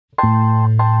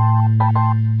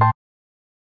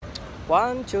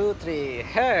One, two, three.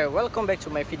 Hey, welcome back to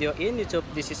my video in YouTube.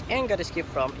 This is Angga Risky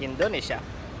from Indonesia.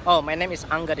 Oh, my name is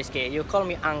Angga Risky. You call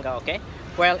me Angga, okay?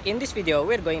 Well, in this video,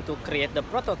 we're going to create the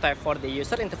prototype for the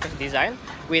user interface design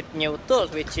with new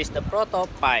tool, which is the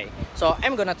ProtoPie. So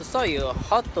I'm gonna to show you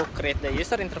how to create the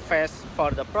user interface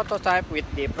for the prototype with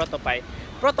the ProtoPie.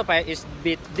 ProtoPie is a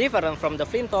bit different from the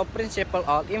Flinto principle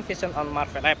or envisioned on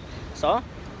Marvel app. So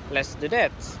let's do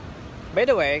that. By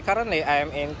the way, currently I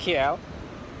am in KL.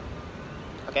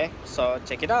 Okay, so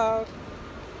check it out.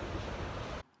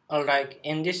 Alright,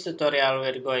 in this tutorial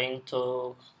we're going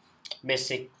to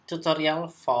basic tutorial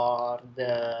for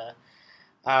the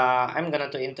I'm gonna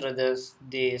to introduce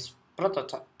this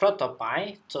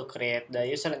ProtoPie to create the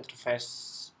user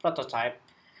interface prototype.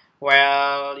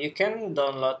 Well, you can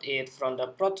download it from the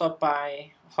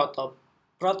ProtoPie,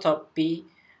 ProtoPie.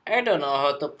 I don't know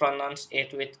how to pronounce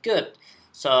it with good,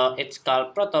 so it's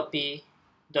called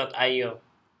ProtoPie.io.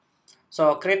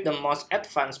 So create the most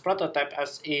advanced prototype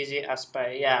as easy as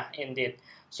by, yeah, indeed.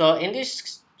 So in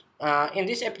this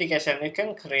application, you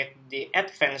can create the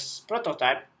advanced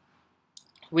prototype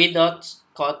without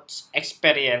code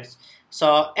experience.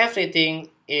 So everything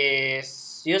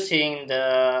is using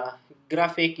the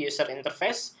graphic user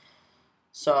interface.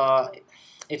 So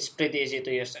it's pretty easy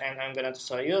to use, and I'm gonna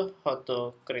show you how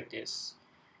to create this.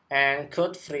 And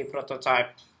code-free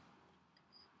prototype.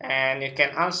 And you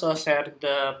can also share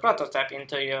the prototype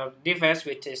into your device,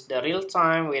 which is the real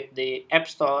time with the App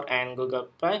Store and Google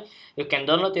Play. You can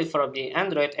download it from the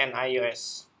Android and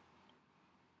iOS.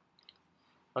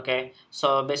 Okay,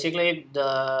 so basically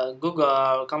the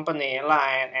Google company,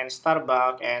 Line and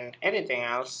Starbucks and anything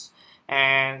else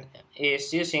and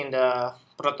is using the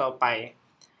ProtoPie.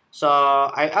 So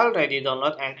I already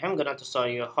download and I'm gonna to show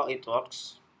you how it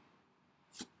works.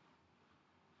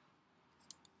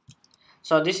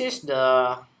 So this is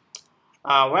the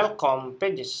welcome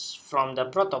pages from the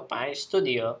ProtoPie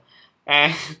Studio,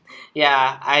 and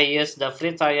yeah, I use the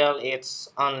free trial. It's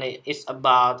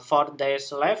about 4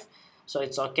 days left, so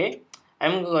it's okay.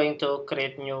 I'm going to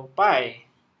create new pie.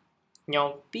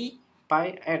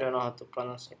 I don't know how to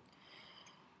pronounce it.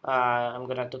 I'm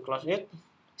gonna to close it.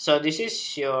 So this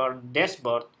is your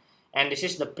dashboard, and this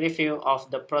is the preview of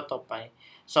the ProtoPie.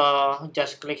 So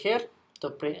just click here to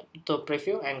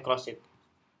preview and close it.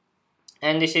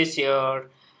 And this is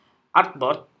your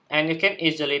artboard, and you can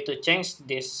easily to change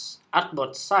this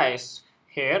artboard size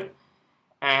here,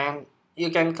 and you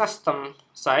can custom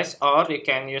size, or you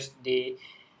can use the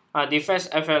device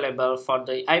available for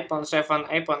the iPhone 7,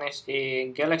 iPhone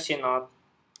SE, Galaxy Note.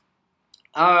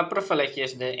 I prefer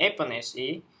use the iPhone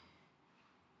SE.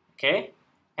 Okay,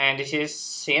 and this is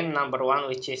scene number 1,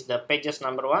 which is the pages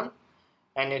number 1,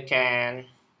 and you can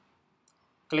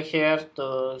click here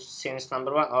to scenes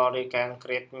number 1, or you can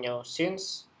create new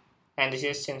scenes, and this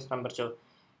is scenes number 2.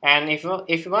 And if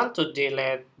you want to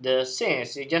delete the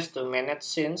scenes, you just do manage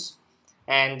scenes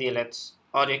and delete,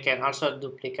 or you can also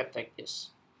duplicate like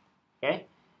this. Okay,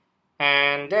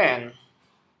 and then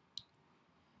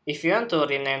if you want to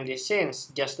rename the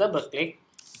scenes, just double click.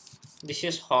 This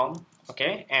is home,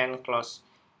 okay, and close,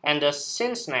 and the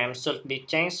scenes name should be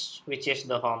changed, which is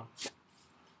the home.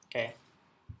 Okay.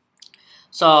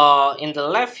 So in the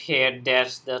left here,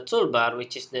 there's the toolbar,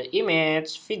 which is the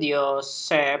image, video,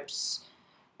 shapes,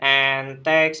 and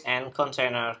text and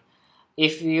container.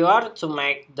 If you are to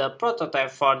make the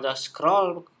prototype for the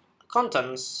scroll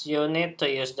contents, you need to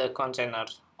use the container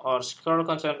or scroll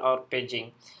content or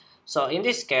paging. So in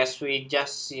this case, we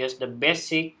just use the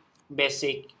basic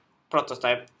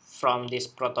prototype from this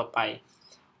ProtoPie.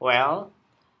 Well,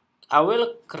 I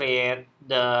will create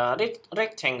the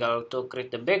rectangle to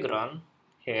create the background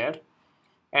here,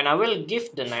 and I will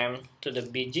give the name to the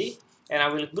BG, and I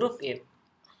will group it.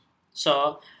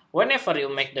 So whenever you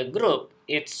make the group,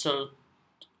 it should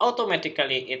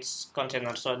automatically its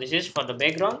container. So this is for the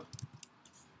background.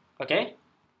 Okay,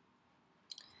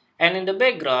 and in the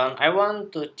background I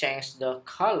want to change the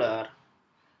color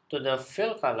to the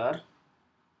fill color,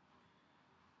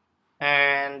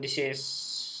 and this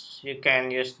is, you can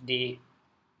use the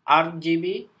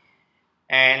RGB,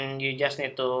 and you just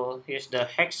need to use the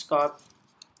hex code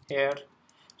here,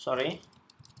 sorry,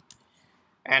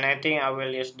 and I think I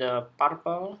will use the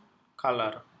purple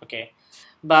color. Okay,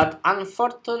 but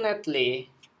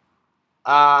unfortunately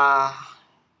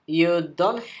you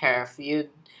don't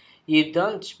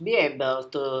be able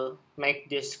to make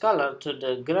this color to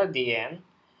the gradient,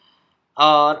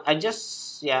 or I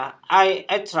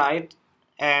tried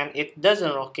and it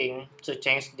doesn't working to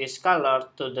change this color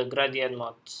to the gradient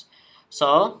modes.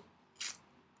 So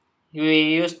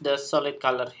we use the solid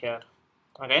color here.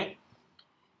 Okay,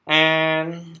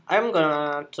 And I'm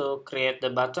gonna to create the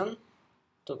button,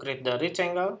 to create the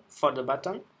rectangle for the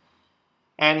button.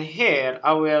 And here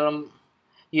I will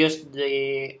use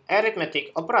the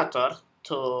arithmetic operator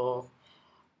to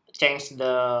change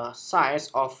the size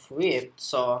of width.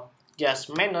 So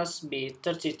just minus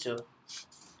B32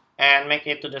 and make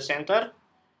it to the center,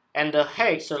 and the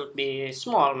height should be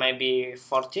small, maybe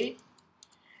 40,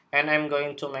 and I'm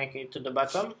going to make it to the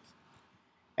bottom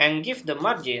and give the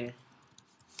margin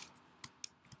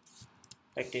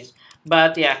like this.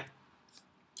 But yeah,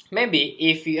 maybe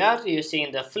if you are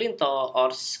using the Flinto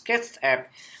or Sketch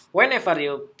app, whenever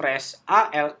you press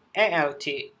ALT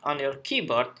on your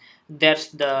keyboard, there's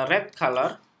the red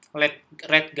color, red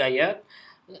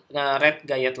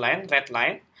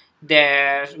line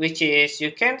there, which is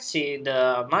you can see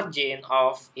the margin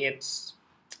of its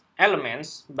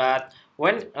elements. But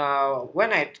when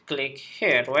I click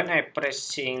here, when I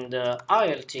pressing the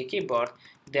ALT keyboard,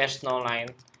 there's no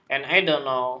line, and I don't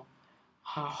know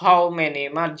how many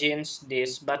margins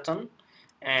this button.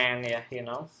 And yeah,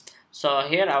 so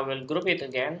here I will group it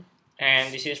again,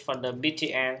 and this is for the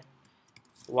BTN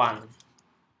 1,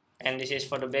 and this is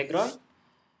for the background.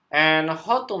 And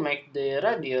how to make the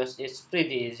radius is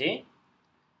pretty easy.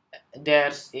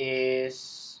 There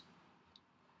is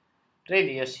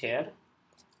radius here,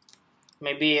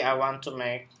 maybe I want to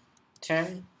make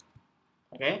 10,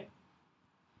 okay.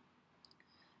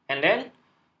 And then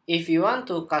if you want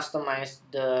to customize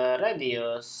the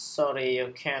radius, sorry,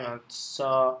 you cannot.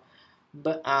 So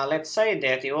but let's say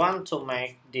that you want to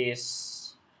make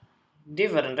this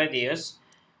different radius,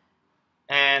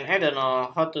 and I don't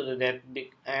know how to do that,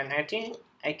 and I think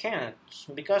I can't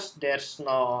because there's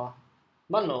no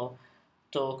menu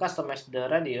to customize the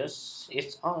radius.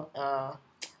 It's on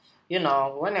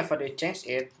whenever you change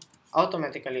it,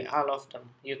 automatically all of them,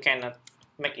 you cannot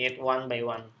make it one by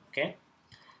one, okay.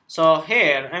 So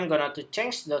here I'm gonna to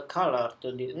change the color to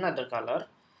another color,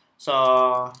 so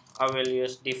I will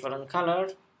use different color.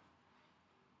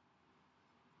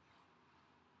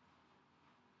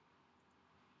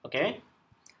 Okay,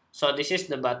 so this is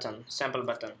the button, sample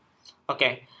button.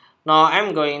 Okay, now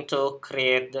I'm going to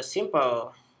create the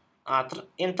simple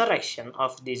interaction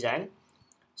of design.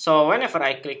 So whenever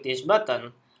I click this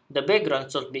button, the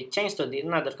background should be changed to the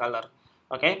another color.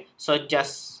 Okay, so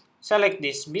just select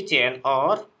this BTN,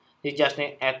 or you just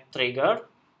need add trigger,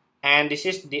 and this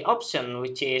is the option,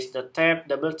 which is the tap,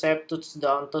 double tap, touch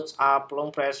down, touch up,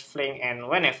 long press, fling, and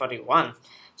whenever you want.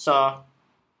 So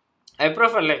I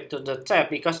prefer like to the tap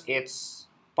because it's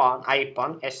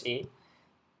icon SE,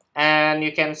 and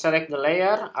you can select the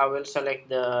layer. I will select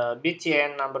the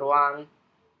BTN number 1,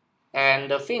 and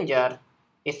the finger,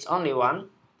 it's only 1.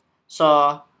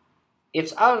 So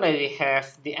it's already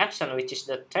have the action, which is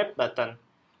the tap button.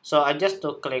 So I just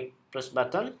to click plus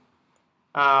button.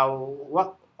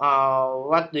 What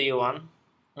do you want?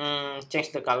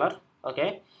 Change the color,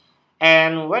 okay.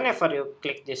 And whenever you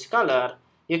click this color,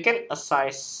 you can assign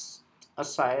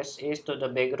is to the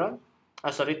background,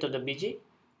 sorry, to the BG,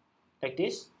 like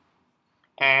this,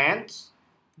 and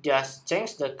just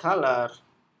change the color.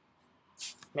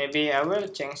 Maybe I will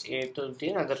change it to the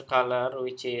another color,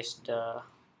 which is the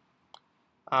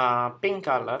pink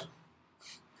color.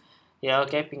 Yeah,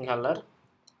 okay, pink color.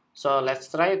 So let's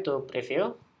try to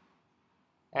preview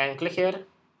and click here,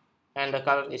 and the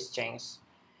color is changed.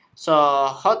 So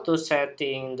how to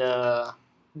setting the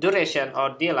duration or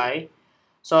delay?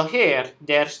 So here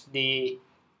there's the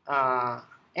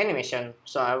animation,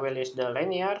 so I will use the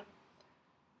linear,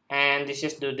 and this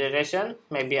is the duration.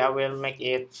 Maybe I will make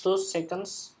it 2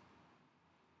 seconds,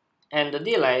 and the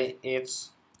delay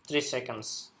is 3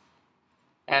 seconds,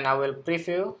 and I will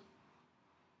preview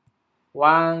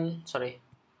 1,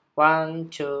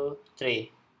 2,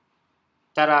 3.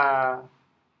 Ta-da!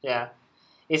 Yeah,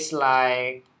 it's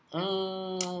like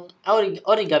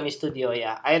Origami Studio.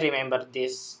 Yeah, I remember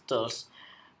these tools,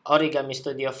 Origami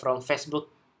Studio from Facebook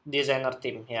designer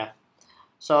team. Yeah,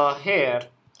 so here,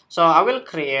 so I will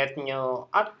create new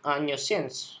new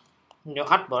scenes, new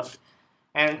artboard,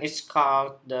 and it's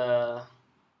called the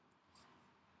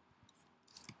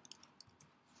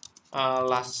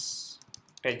last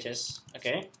pages.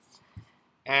 Okay,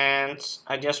 and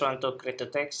I just want to create the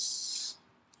text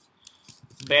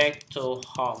back to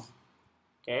home.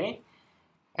 Okay,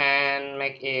 and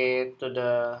make it to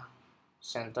the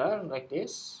center like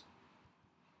this.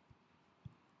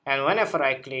 And whenever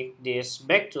I click this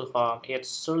back to home, it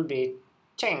should be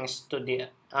changed to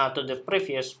the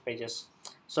previous pages.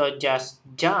 So just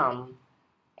jump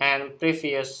and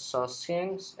previous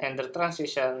scenes, and the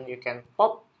transition you can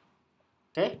pop.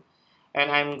 Okay,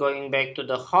 and I'm going back to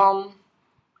the home,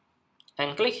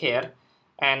 and click here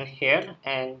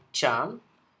and jump,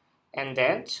 and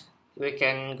then we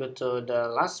can go to the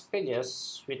last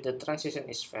pages with the transition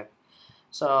is fed.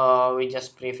 So we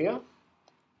just preview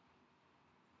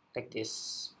like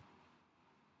this.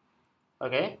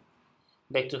 Okay,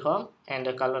 back to home, and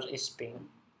the color is pink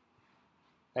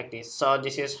like this. So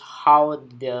this is how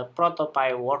the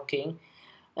ProtoPie working.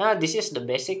 This is the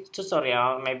basic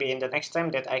tutorial. Maybe in the next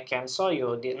time that I can show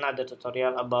you another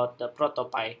tutorial about the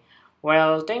ProtoPie.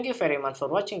 Well, thank you very much for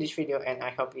watching this video, and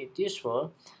I hope it's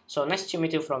useful. So nice to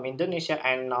meet you from Indonesia,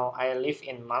 and now I live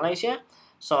in Malaysia.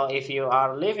 So if you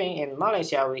are living in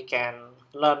Malaysia, we can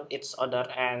learn each other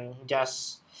and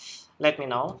just let me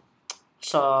know.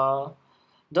 So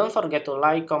don't forget to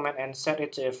like, comment, and share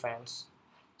it to your friends.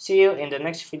 See you in the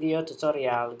next video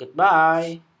tutorial.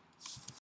 Goodbye.